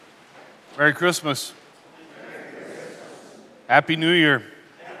Merry Christmas. Happy New Year.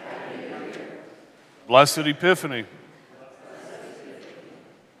 Blessed Epiphany.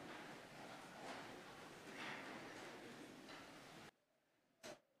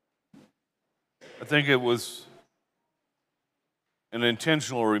 I think it was an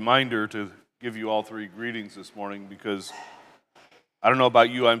intentional reminder to give you all three greetings this morning because I don't know about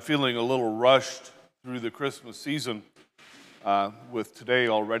you, I'm feeling a little rushed through the Christmas season with today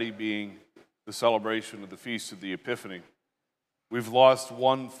already being the celebration of the Feast of the Epiphany. We've lost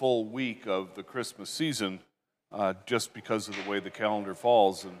one full week of the Christmas season just because of the way the calendar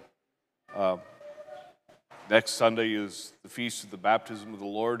falls. And next Sunday is the Feast of the Baptism of the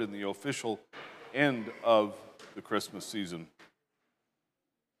Lord and the official end of the Christmas season.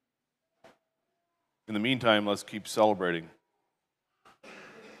 In the meantime, let's keep celebrating.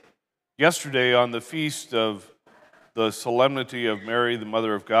 Yesterday, on the feast of the Solemnity of Mary, the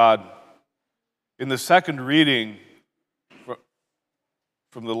Mother of God, in the second reading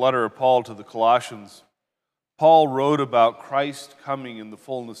from the letter of Paul to the Colossians, Paul wrote about Christ coming in the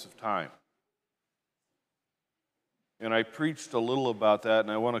fullness of time. And I preached a little about that,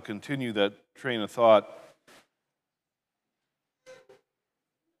 and I want to continue that train of thought.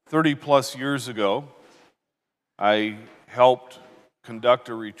 30 plus years ago, I helped conduct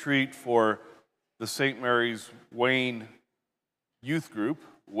a retreat for the St. Mary's Wayne youth group,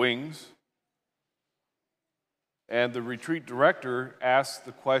 Wings. And the retreat director asked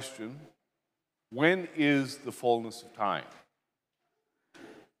the question, when is the fullness of time?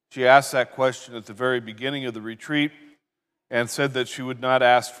 She asked that question at the very beginning of the retreat and said that she would not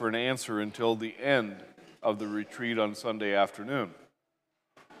ask for an answer until the end of the retreat on Sunday afternoon.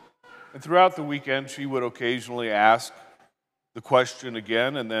 And throughout the weekend, she would occasionally ask the question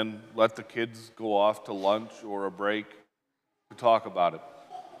again and then let the kids go off to lunch or a break to talk about it.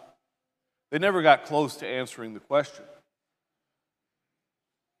 They never got close to answering the question.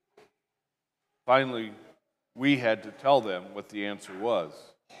 Finally, we had to tell them what the answer was.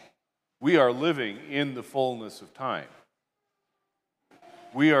 We are living in the fullness of time.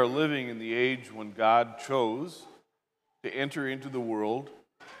 We are living in the age when God chose to enter into the world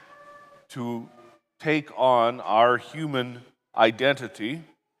to take on our human identity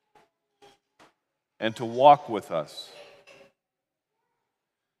and to walk with us.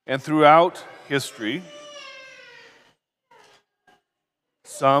 And throughout history,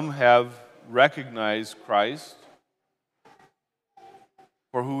 some have recognized Christ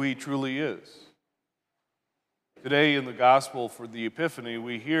for who he truly is. Today in the Gospel for the Epiphany,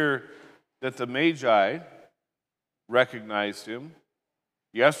 we hear that the Magi recognized him.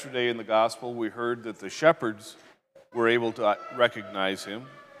 Yesterday in the Gospel, we heard that the shepherds were able to recognize him.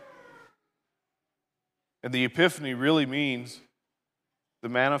 And the Epiphany really means the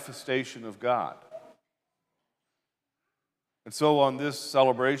manifestation of God. And so on this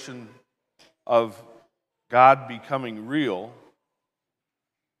celebration of God becoming real,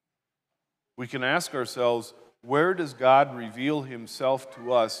 we can ask ourselves, where does God reveal himself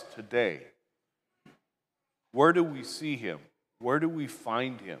to us today? Where do we see him? Where do we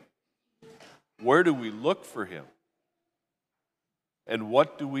find him? Where do we look for him? And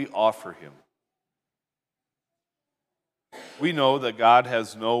what do we offer him? We know that God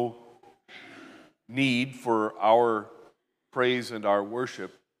has no need for our praise and our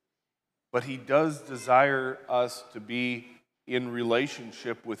worship, but he does desire us to be in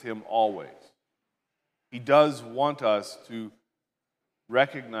relationship with him always. He does want us to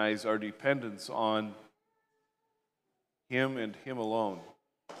recognize our dependence on him and him alone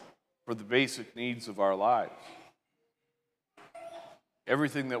for the basic needs of our lives.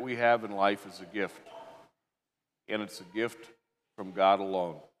 Everything that we have in life is a gift, and it's a gift from God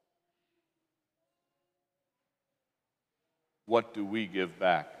alone. What do we give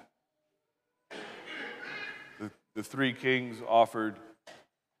back? The three kings offered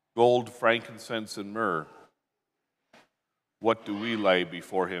gold, frankincense, and myrrh. What do we lay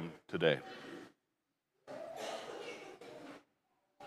before him today?